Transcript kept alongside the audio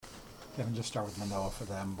Kevin, just start with Manoah for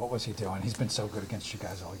them. What was he doing? He's been so good against you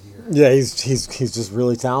guys all year. Yeah, he's just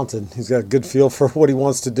really talented. He's got a good feel for what he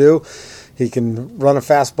wants to do. He can run a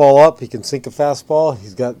fastball up. He can sink a fastball.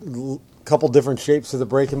 He's got a couple different shapes of the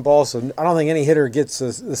breaking ball. So I don't think any hitter gets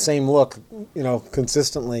the same look,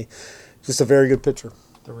 consistently. Just a very good pitcher.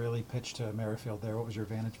 The really pitch to Merrifield there. What was your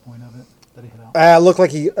vantage point of it that he hit out? It looked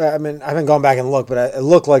like I haven't gone back and looked, but it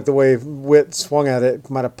looked like the way Witt swung at it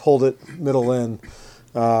might have pulled it middle in.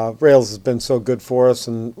 Rails has been so good for us,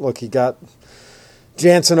 and look, he got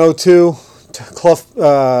Jansen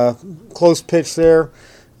 0-2, close pitch there,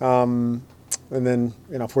 and then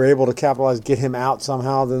if we're able to capitalize, get him out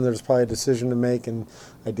somehow, then there's probably a decision to make, and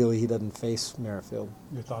ideally he doesn't face Merrifield.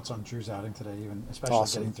 Your thoughts on Drew's outing today, even especially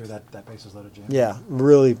Awesome. getting through that bases loaded jam? Yeah,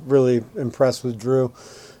 really, really impressed with Drew.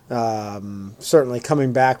 Certainly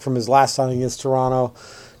coming back from his last outing against Toronto.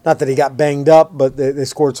 Not that he got banged up, but they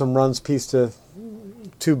scored some runs piece to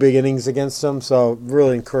 2 big innings against him, so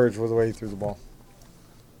really encouraged with the way he threw the ball.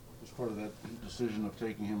 Was part of that decision of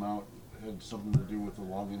taking him out had something to do with the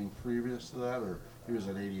long inning previous to that, or he was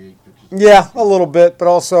at 88 pitches? Yeah, a little bit, but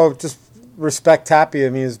also just respect Tappy. I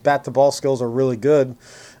mean, his bat-to-ball skills are really good.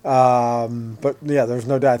 But, yeah, there's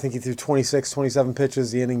no doubt. I think he threw 26, 27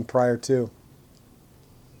 pitches the inning prior to.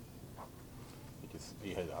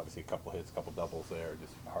 He had obviously a couple hits, a couple doubles there.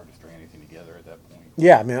 Just hard to string anything together at that point.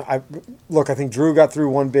 Yeah, I mean, I think Drew got through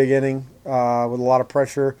one big inning with a lot of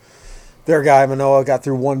pressure. Their guy, Manoah, got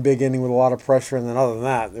through one big inning with a lot of pressure, and then other than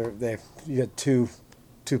that, you got two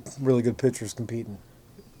really good pitchers competing.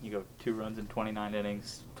 You go 2 runs in 29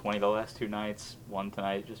 innings, 20 the last 2 nights, 1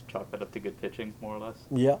 tonight. Just chalk that up to good pitching, more or less.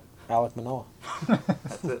 Yeah, Alec Manoah.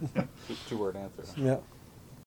 That's it. 2-word answer. Yeah.